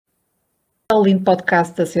Ao lindo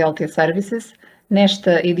podcast da CLT Services.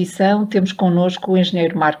 Nesta edição temos connosco o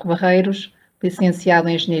engenheiro Marco Barreiros, licenciado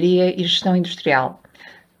em Engenharia e Gestão Industrial.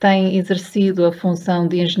 Tem exercido a função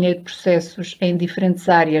de engenheiro de processos em diferentes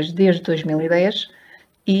áreas desde 2010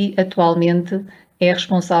 e atualmente é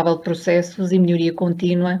responsável de processos e melhoria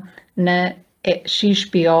contínua na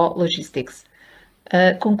XPO Logístics.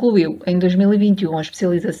 Concluiu em 2021 a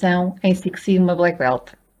especialização em Six Sigma Black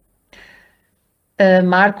Belt.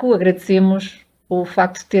 Marco, agradecemos o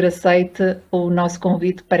facto de ter aceito o nosso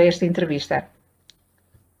convite para esta entrevista.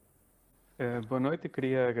 Boa noite, eu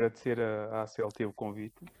queria agradecer à CLT o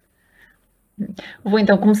convite. Vou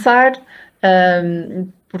então começar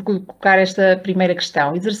por colocar esta primeira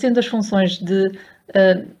questão. Exercendo as funções de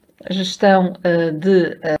gestão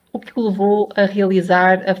o que o levou a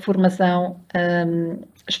realizar a formação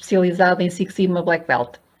especializada em Six Sigma Black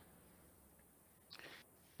Belt?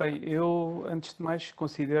 Bem, eu, antes de mais,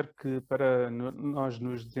 considero que para nós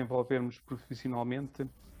nos desenvolvermos profissionalmente,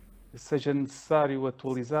 seja necessário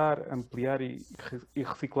atualizar, ampliar e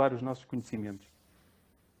reciclar os nossos conhecimentos.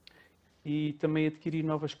 E também adquirir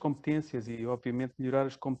novas competências e, obviamente, melhorar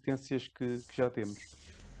as competências que já temos.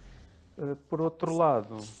 Por outro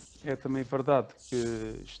lado, é também verdade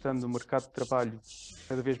que, estando no mercado de trabalho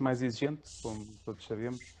cada vez mais exigente, como todos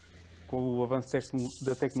sabemos, com o avanço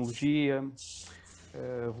da tecnologia,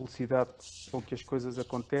 a velocidade com que as coisas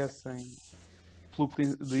acontecem,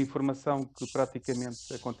 fluxo de informação que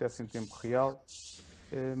praticamente acontece em tempo real,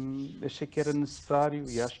 achei que era necessário,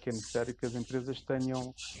 e acho que é necessário, que as empresas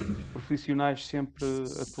tenham profissionais sempre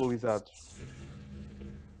atualizados,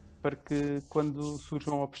 para que quando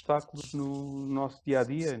surjam obstáculos no nosso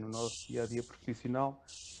dia-a-dia, no nosso dia-a-dia profissional,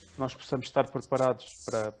 nós possamos estar preparados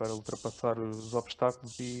para ultrapassar os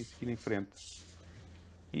obstáculos e seguir em frente.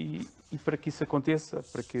 E para que isso aconteça,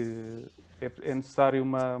 para que é necessário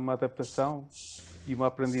uma adaptação e uma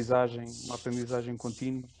aprendizagem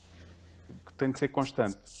contínua, que tem de ser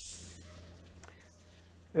constante.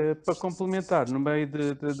 Para complementar, no meio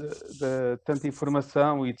de tanta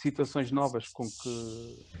informação e de situações novas com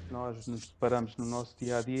que nós nos deparamos no nosso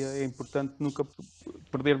dia-a-dia, é importante nunca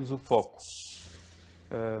perdermos o foco.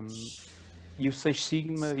 E o Six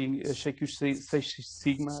Sigma, achei que o Six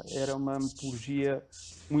Sigma era uma metodologia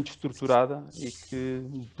muito estruturada e que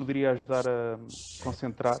me poderia ajudar a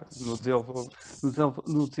concentrar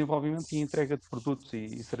no desenvolvimento e entrega de produtos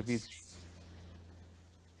e serviços.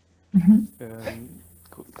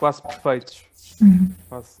 Quase perfeitos,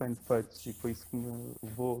 quase sem defeitos, e foi isso que me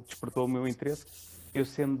despertou o meu interesse. Eu,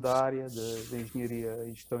 sendo da área da engenharia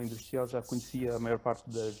e gestão industrial, já conhecia a maior parte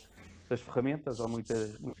das ferramentas, ou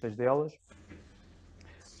muitas delas,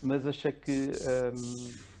 mas achei que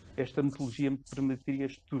esta metodologia me permitiria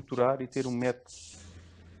estruturar e ter um método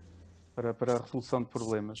para a resolução de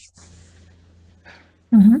problemas.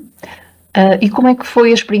 E como é que foi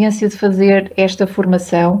a experiência de fazer esta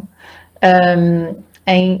formação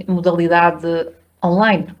em modalidade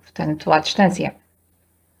online, portanto, à distância?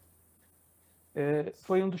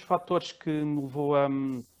 Foi um dos fatores que me levou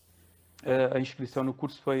a inscrição no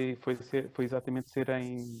curso, foi exatamente ser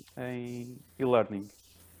em e-learning.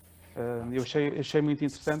 Eu achei muito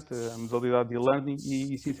interessante a modalidade de e-learning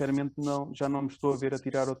e sinceramente já não me estou a ver a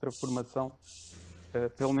tirar outra formação,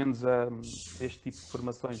 pelo menos este tipo de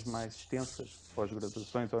formações mais extensas,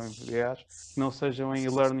 pós-graduações ou MBAs, que não sejam em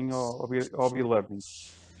e-learning ou e-learning.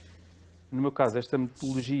 No meu caso, esta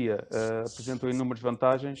metodologia apresentou inúmeras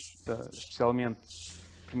vantagens, especialmente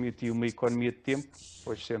permitiu uma economia de tempo,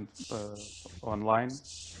 pois sendo online,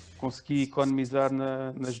 consegui economizar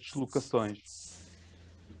nas deslocações.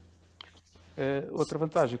 Outra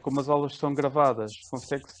vantagem, como as aulas são gravadas,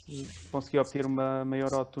 consegui obter uma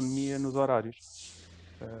maior autonomia nos horários,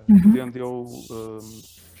 podendo eu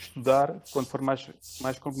estudar quando for mais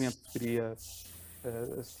conveniente. Poderia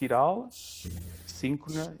assistir à aula,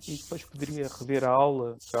 síncrona, e depois poderia rever a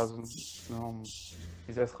aula, caso não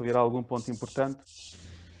quisesse rever algum ponto importante.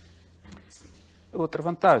 Outra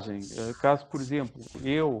vantagem, caso, por exemplo,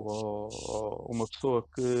 eu ou uma pessoa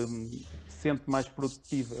que se sente mais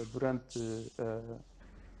produtiva durante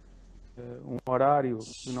um horário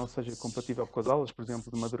que não seja compatível com as aulas, por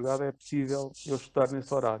exemplo, de madrugada, é possível eu estudar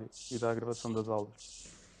nesse horário e dar a gravação das aulas.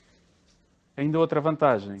 Ainda outra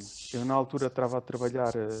vantagem, eu na altura estava a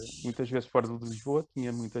trabalhar muitas vezes fora de Lisboa,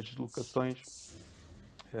 tinha muitas deslocações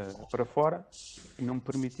para fora e não me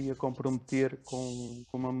permitia comprometer com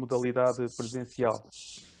uma modalidade presencial.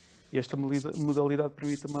 E esta modalidade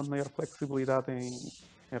permite uma maior flexibilidade em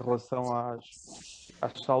relação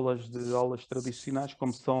às salas de aulas tradicionais,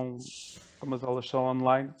 como as aulas são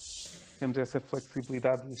online, temos essa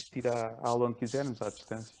flexibilidade de assistir à aula onde quisermos, à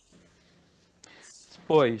distância.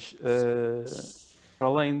 Depois, para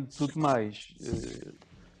além de tudo mais,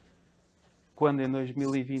 quando em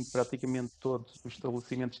 2020 praticamente todos os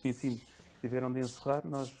estabelecimentos de ensino tiveram de encerrar,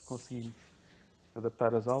 nós conseguimos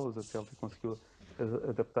adaptar as aulas, a CELTA conseguiu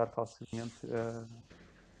adaptar facilmente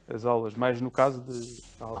as aulas, mais no caso de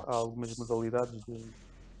algumas modalidades de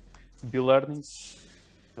e-learning,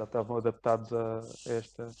 já estavam adaptados a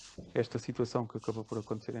esta situação que acabou por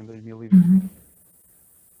acontecer em 2020.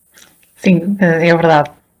 Sim, é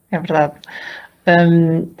verdade, é verdade.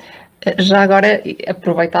 Já agora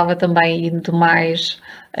aproveitava também indo mais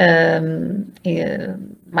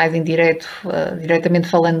indireto, diretamente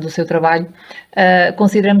falando do seu trabalho,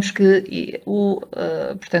 consideramos que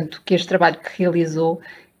portanto, que este trabalho que realizou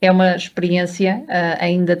é uma experiência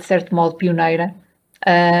ainda de certo modo pioneira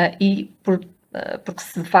porque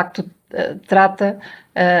se de facto trata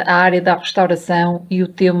a área da restauração e o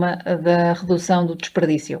tema da redução do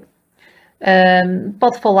desperdício.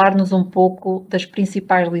 Pode falar-nos um pouco das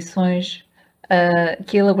principais lições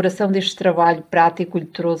que a elaboração deste trabalho prático lhe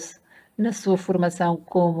trouxe na sua formação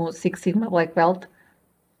como Six Sigma Black Belt?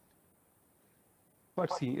 Claro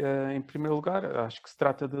que sim. Em primeiro lugar, acho que se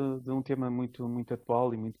trata de um tema muito, muito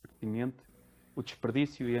atual e muito pertinente, o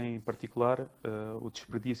desperdício e, em particular, o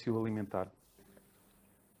desperdício alimentar.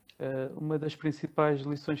 Uma das principais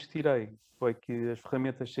lições que tirei foi que as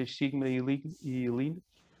ferramentas Six Sigma e Lean,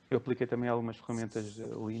 eu apliquei também algumas ferramentas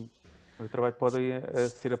Lean, o trabalho podem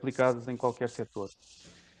ser aplicadas em qualquer setor.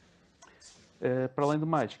 Para além do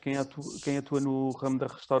mais, quem atua no ramo da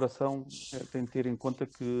restauração tem de ter em conta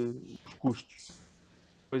que os custos,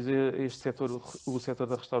 pois este setor, o setor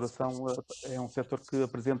da restauração, é um setor que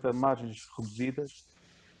apresenta margens reduzidas,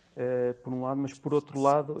 por um lado, mas por outro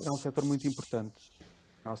lado é um setor muito importante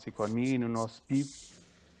na nossa economia, no nosso PIB,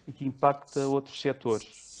 e que impacta outros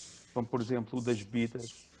setores, como por exemplo o das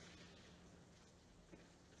bebidas.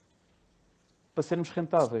 Para sermos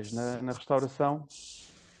rentáveis na restauração,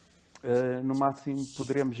 no máximo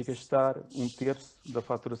poderemos gastar 1/3 da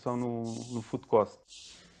faturação no food cost,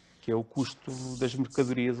 que é o custo das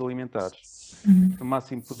mercadorias alimentares. No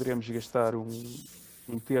máximo poderemos gastar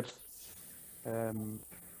 1/3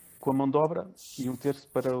 com a mão de obra e 1/3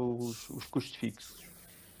 para os custos fixos.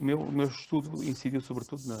 O meu estudo incidiu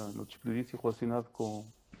sobretudo no desperdício relacionado com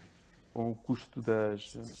o custo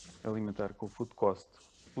alimentar, com o food cost.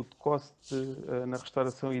 O food cost na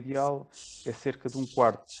restauração ideal é cerca de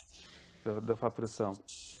 1/4 da faturação.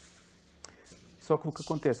 Só que o que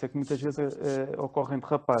acontece é que muitas vezes ocorrem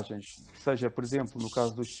derrapagens, seja, por exemplo, no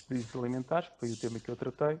caso dos desperdícios alimentares, que foi o tema que eu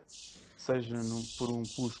tratei, seja por um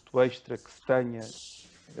custo extra que se tenha,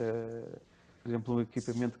 por exemplo, um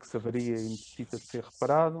equipamento que se avaria e necessita de ser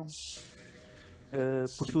reparado.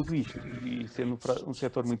 Por tudo isto, e sendo um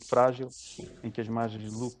setor muito frágil, em que as margens de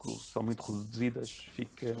lucro são muito reduzidas,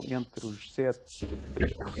 fica entre os 7% e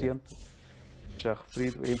 10%, já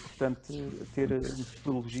referido, é importante ter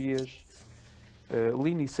metodologias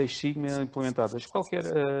Lean e Six Sigma implementadas. Qualquer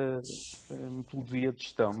metodologia de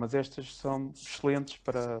gestão, mas estas são excelentes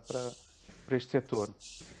para este setor.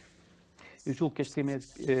 Eu julgo que este tema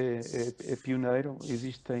é pioneiro.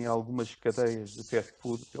 Existem algumas cadeias de fast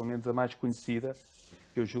food, pelo menos a mais conhecida,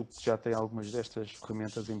 que eu julgo que já tem algumas destas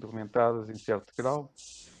ferramentas implementadas em certo grau.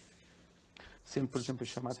 Sendo, por exemplo, eu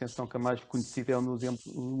chamo a atenção que a mais conhecida é um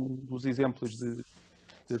dos exemplos de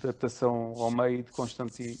adaptação ao meio e de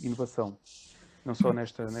constante inovação. Não só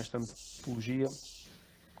nesta metodologia,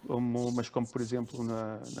 mas como, por exemplo,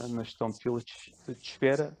 na gestão de filas de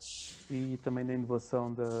espera e também na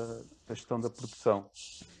inovação da gestão da produção.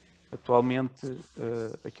 Atualmente,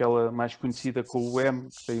 aquela mais conhecida com o M,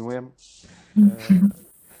 que tem o M,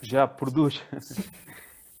 já produz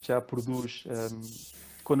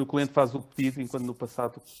quando o cliente faz o pedido, enquanto no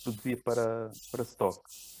passado produzia para stock.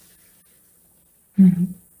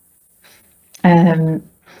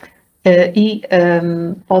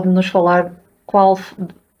 Pode-nos falar qual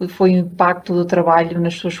foi o impacto do trabalho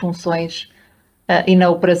nas suas funções e na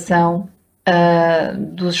operação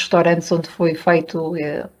dos restaurantes onde foi feito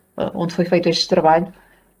este trabalho?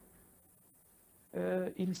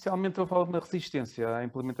 Inicialmente houve alguma resistência à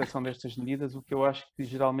implementação destas medidas, o que eu acho que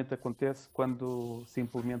geralmente acontece quando se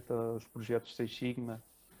implementa os projetos Six Sigma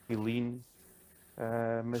e Lean,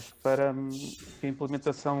 mas para que a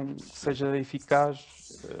implementação seja eficaz,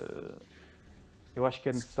 eu acho que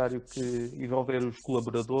é necessário envolver os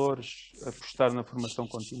colaboradores, apostar na formação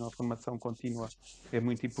contínua. A formação contínua é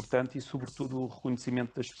muito importante e, sobretudo, o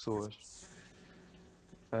reconhecimento das pessoas.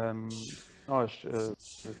 Nós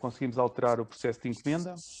conseguimos alterar o processo de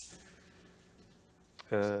encomenda,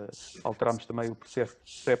 alterámos também o processo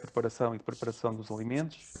de pré-preparação e de preparação dos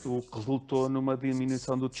alimentos, o que resultou numa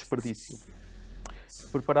diminuição do desperdício.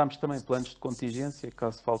 Preparámos também planos de contingência,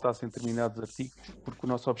 caso faltassem determinados artigos, porque o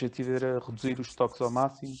nosso objetivo era reduzir os estoques ao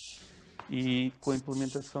máximo e com a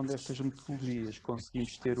implementação destas metodologias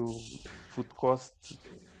conseguimos ter o food cost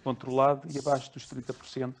controlado e abaixo dos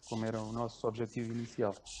 30%, como era o nosso objetivo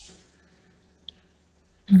inicial.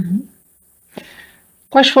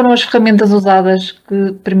 Quais foram as ferramentas usadas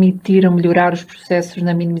que permitiram melhorar os processos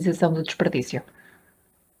na minimização do desperdício?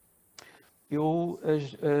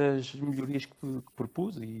 As melhorias que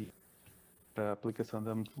propus e para a aplicação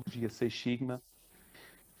da metodologia 6 Sigma,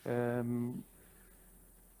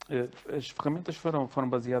 as ferramentas foram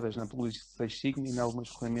baseadas na metodologia 6 Sigma e em algumas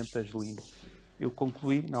ferramentas Lean. Eu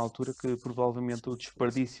concluí, na altura, que provavelmente o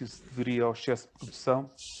desperdício se deveria ao excesso de produção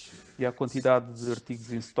e à quantidade de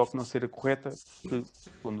artigos em estoque não ser a correta, que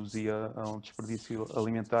conduzia a um desperdício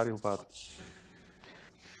alimentar elevado.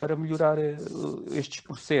 Para melhorar estes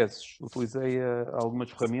processos, utilizei algumas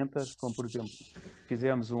ferramentas, como por exemplo,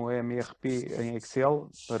 fizemos um MRP em Excel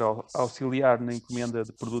para auxiliar na encomenda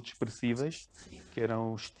de produtos perecíveis, que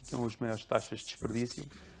eram os que tinham as maiores taxas de desperdício.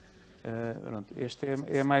 Este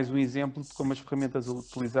é mais um exemplo de como as ferramentas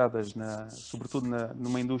utilizadas, sobretudo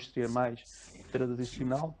numa indústria mais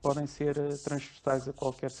tradicional, podem ser transversais a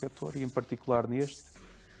qualquer setor e, em particular, neste.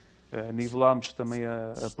 Nivelámos também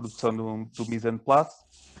a produção do mise en place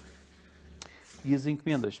e as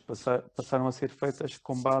encomendas passaram a ser feitas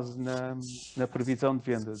com base na previsão de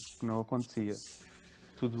vendas, que não acontecia.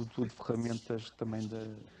 Tudo ferramentas também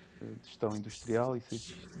de gestão industrial e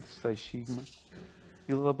 6 Sigma.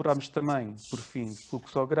 Elaborámos também, por fim,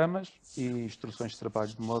 fluxogramas e instruções de trabalho,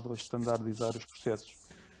 de modo a estandardizar os processos.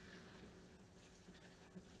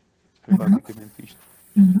 Foi basicamente isto.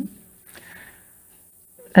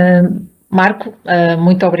 Marco,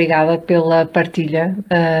 muito obrigada pela partilha.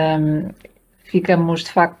 Ficamos,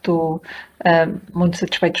 de facto, muito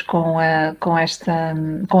satisfeitos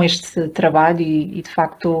com este trabalho e, de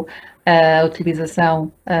facto, a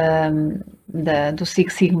utilização do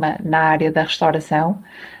Six Sigma na área da restauração.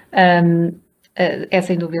 É,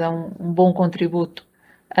 sem dúvida, um bom contributo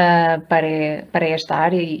para esta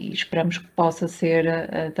área e esperamos que possa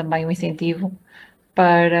ser também um incentivo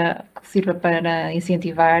que sirva para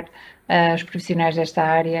incentivar os profissionais desta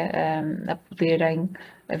área a poderem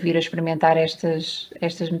vir a experimentar estas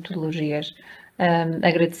metodologias.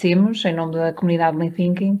 Agradecemos em nome da comunidade Lean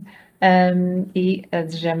Thinking e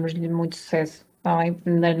desejamos-lhe muito sucesso também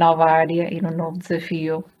na nova área e no novo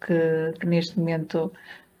desafio que neste momento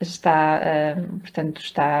está,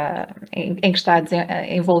 em que está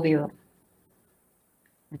envolvido.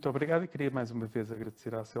 Muito obrigado e queria mais uma vez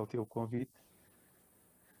agradecer à CLT o convite.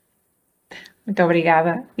 Muito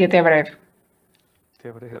obrigada e até breve.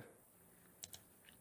 Até breve.